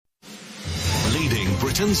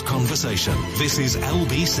Britain's conversation. This is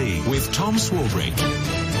LBC with Tom Swarbrick.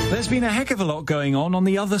 There's been a heck of a lot going on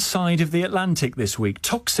the other side of the Atlantic this week.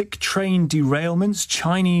 Toxic train derailments,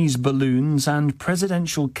 Chinese balloons and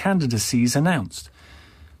presidential candidacies announced.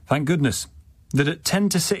 Thank goodness that at 10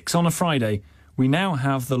 to 6 on a Friday, we now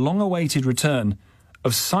have the long-awaited return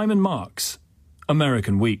of Simon Mark's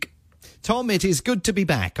American Week. Tom, it is good to be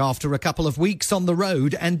back after a couple of weeks on the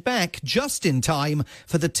road and back just in time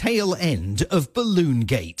for the tail end of Balloon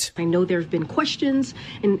Gate. I know there have been questions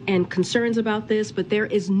and concerns about this, but there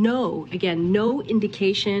is no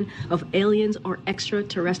indication of aliens or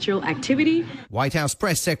extraterrestrial activity. White House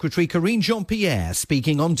Press Secretary Karine Jean-Pierre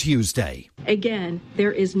speaking on Tuesday. Again,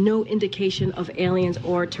 there is no indication of aliens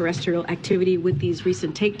or terrestrial activity with these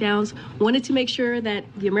recent takedowns. Wanted to make sure that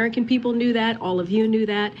the American people knew that, all of you knew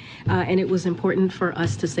that, and it was important for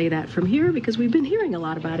us to say that from here because we've been hearing a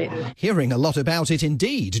lot about it. Hearing a lot about it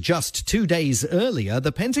indeed. Just 2 days earlier,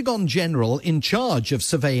 the Pentagon general in charge of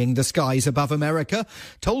surveying the skies above America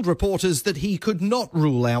told reporters that he could not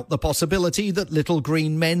rule out the possibility that little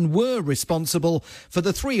green men were responsible for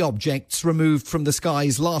the 3 objects removed from the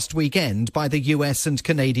skies last weekend by the US and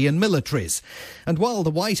Canadian militaries. And while the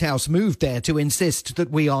White House moved there to insist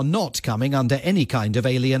that we are not coming under any kind of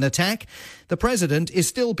alien attack, the president is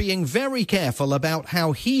still being very careful about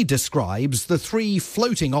how he describes the 3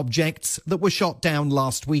 floating objects that were shot down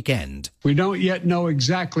last weekend. We don't yet know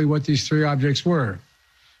exactly what these 3 objects were,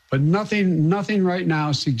 but nothing right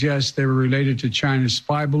now suggests they were related to China's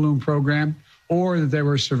spy balloon program or that they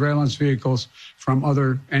were surveillance vehicles from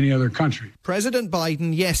any other country. President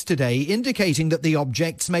Biden yesterday indicating that the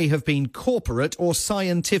objects may have been corporate or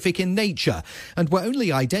scientific in nature and were only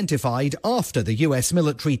identified after the US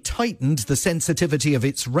military tightened the sensitivity of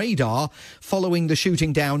its radar following the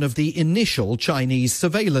shooting down of the initial Chinese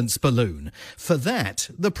surveillance balloon. For that,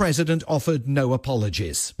 the president offered no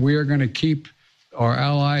apologies. We are going to keep our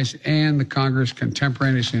allies and the Congress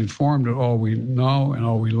contemporaneously informed of all we know and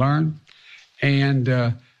all we learn. And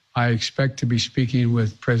I expect to be speaking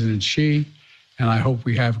with President Xi, and I hope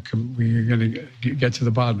we are going to get to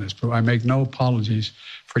the bottom of this. But I make no apologies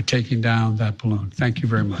for taking down that balloon. Thank you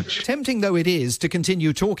very much. Tempting though it is to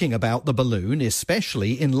continue talking about the balloon,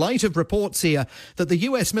 especially in light of reports here that the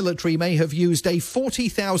US military may have used a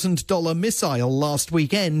 $40,000 missile last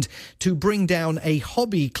weekend to bring down a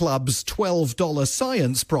hobby club's $12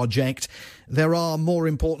 science project. There are more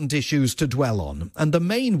important issues to dwell on, and the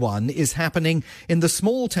main one is happening in the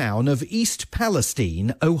small town of East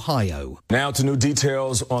Palestine, Ohio. Now to new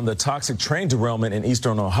details on the toxic train derailment in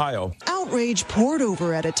eastern Ohio. Outrage poured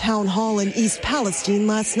over at a town hall in East Palestine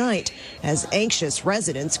last night as anxious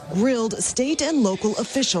residents grilled state and local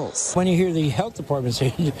officials. When you hear the health department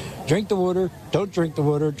say, drink the water, don't drink the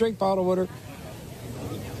water, drink bottled water,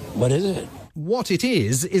 what is it? What it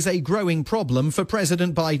is a growing problem for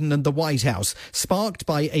President Biden and the White House, sparked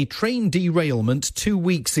by a train derailment 2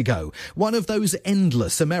 weeks ago. One of those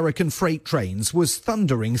endless American freight trains was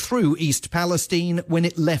thundering through East Palestine when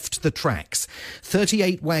it left the tracks.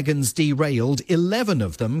 38 wagons derailed, 11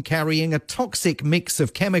 of them carrying a toxic mix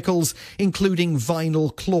of chemicals, including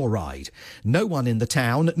vinyl chloride. No one in the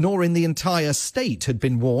town, nor in the entire state, had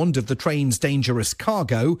been warned of the train's dangerous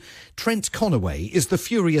cargo. Trent Conaway is the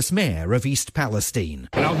furious mayor of East Palestine.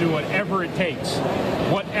 And I'll do whatever it takes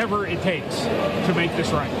to make this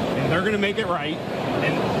right. And they're going to make it right.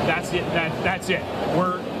 And that's it. That's it.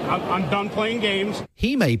 I'm done playing games.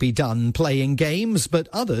 He may be done playing games, but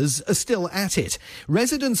others are still at it.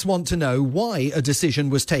 Residents want to know why a decision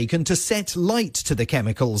was taken to set light to the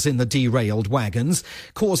chemicals in the derailed wagons,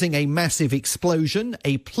 causing a massive explosion,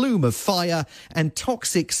 a plume of fire, and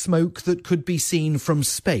toxic smoke that could be seen from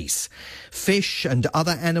space. Fish and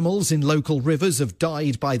other animals in local rivers have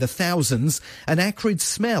died by the thousands. An acrid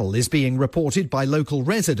smell is being reported by local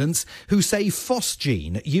residents who say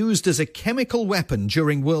phosgene, used as a chemical weapon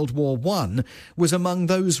during World War I, was among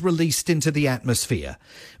those released into the atmosphere.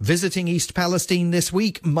 Visiting East Palestine this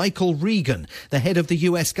week, Michael Regan, the head of the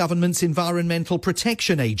US government's Environmental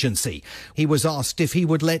Protection Agency. He was asked if he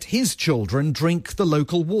would let his children drink the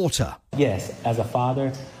local water. Yes, as a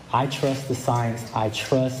father, I trust the science, I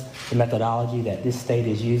trust the methodology that this state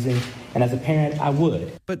is using, and as a parent, I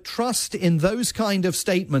would. But trust in those kind of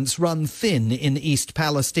statements run thin in East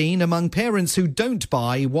Palestine among parents who don't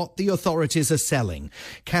buy what the authorities are selling.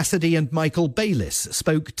 Cassidy and Michael Bayliss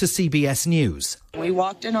spoke to CBS News. We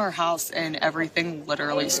walked in our house and everything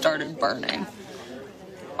literally started burning.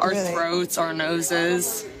 Our throats, our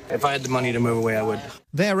noses. If I had the money to move away, I would.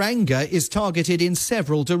 Their anger is targeted in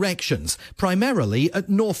several directions, primarily at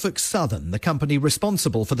Norfolk Southern, the company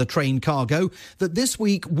responsible for the train cargo, that this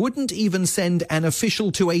week wouldn't even send an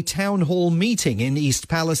official to a town hall meeting in East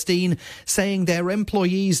Palestine, saying their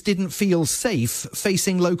employees didn't feel safe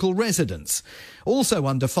facing local residents. Also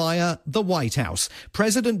under fire, the White House.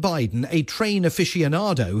 President Biden, a train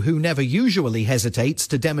aficionado who never usually hesitates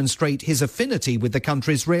to demonstrate his affinity with the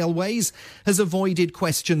country's railways, has avoided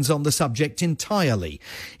questions on the subject entirely.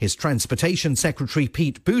 His Transportation Secretary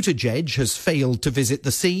Pete Buttigieg has failed to visit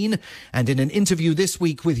the scene, and in an interview this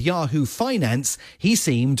week with Yahoo Finance, he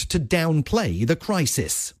seemed to downplay the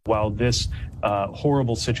crisis. While this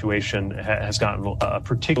horrible situation has gotten a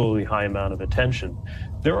particularly high amount of attention,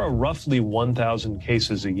 there are roughly 1,000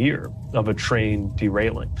 cases a year of a train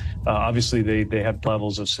derailing. Obviously, they have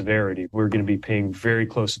levels of severity. We're going to be paying very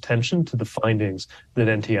close attention to the findings that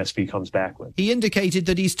NTSB comes back with. He indicated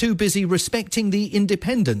that he's too busy respecting the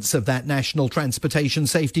independence of that National Transportation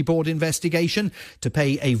Safety Board investigation to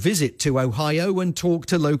pay a visit to Ohio and talk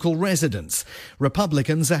to local residents.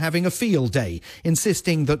 Republicans are having a field day,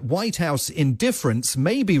 insisting that White House indifference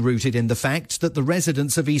may be rooted in the fact that the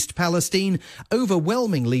residents of East Palestine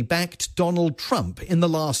overwhelmingly backed Donald Trump in the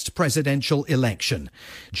last presidential election.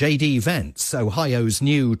 J.D. Vance, Ohio's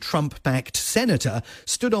new Trump-backed senator,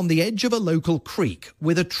 stood on the edge of a local creek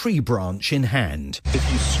with a tree branch in hand.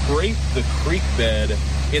 If you scrape the creek bed,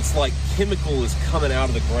 it's like chemical is coming out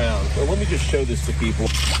of the ground. So let me just show this to people.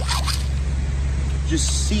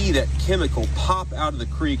 Just see that chemical pop out of the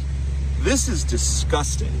creek. This is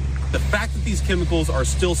disgusting. The fact that these chemicals are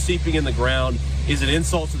still seeping in the ground is an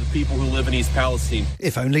insult to the people who live in East Palestine.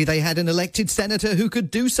 If only they had an elected senator who could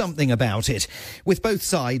do something about it. With both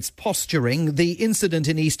sides posturing, the incident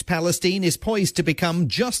in East Palestine is poised to become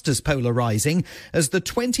just as polarising as the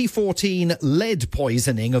 2014 lead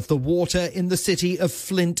poisoning of the water in the city of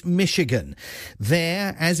Flint, Michigan.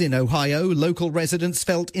 There, as in Ohio, local residents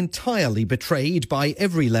felt entirely betrayed by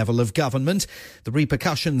every level of government. The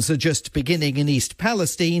repercussions are just beginning in East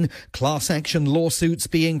Palestine. Class action lawsuits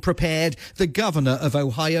being prepared. The governor of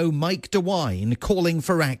Ohio, Mike DeWine, calling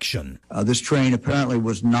for action. This train apparently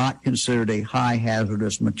was not considered a high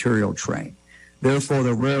hazardous material train. Therefore,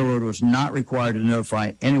 the railroad was not required to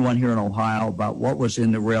notify anyone here in Ohio about what was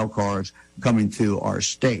in the rail cars coming through our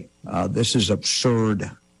state. This is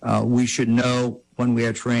absurd. We should know when we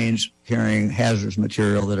have trains carrying hazardous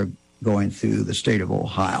material that are going through the state of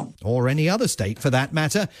Ohio. Or any other state for that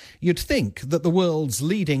matter. You'd think that the world's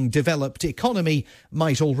leading developed economy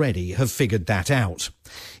might already have figured that out.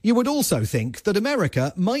 You would also think that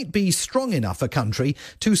America might be strong enough a country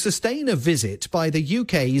to sustain a visit by the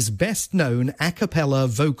UK's best-known a cappella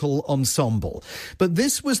vocal ensemble. But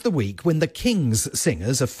this was the week when the King's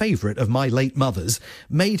Singers, a favourite of my late mother's,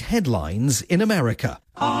 made headlines in America.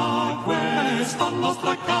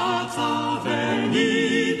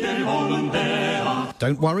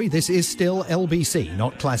 Don't worry, this is still LBC,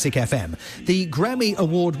 not Classic FM. The Grammy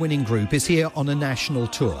award-winning group is here on a national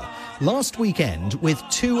tour. Last weekend, with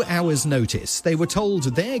 2 hours' notice, they were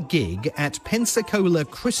told their gig at Pensacola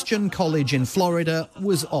Christian College in Florida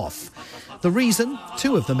was off. The reason?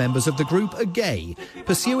 2 of the members of the group are gay,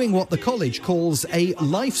 pursuing what the college calls a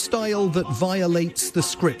lifestyle that violates the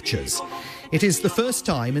scriptures. It is the first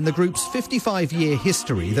time in the group's 55-year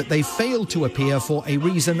history that they've failed to appear for a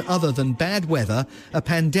reason other than bad weather, a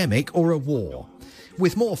pandemic or a war.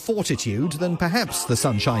 With more fortitude than perhaps the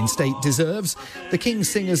Sunshine State deserves, the King's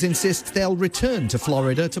Singers insist they'll return to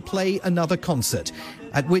Florida to play another concert,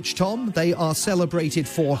 at which, Tom, they are celebrated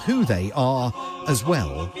for who they are, as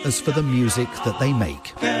well as for the music that they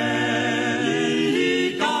make.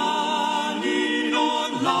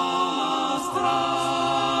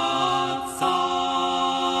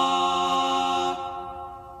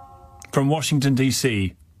 From Washington,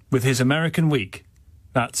 D.C., with his American Week,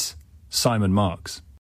 that's Simon Marks.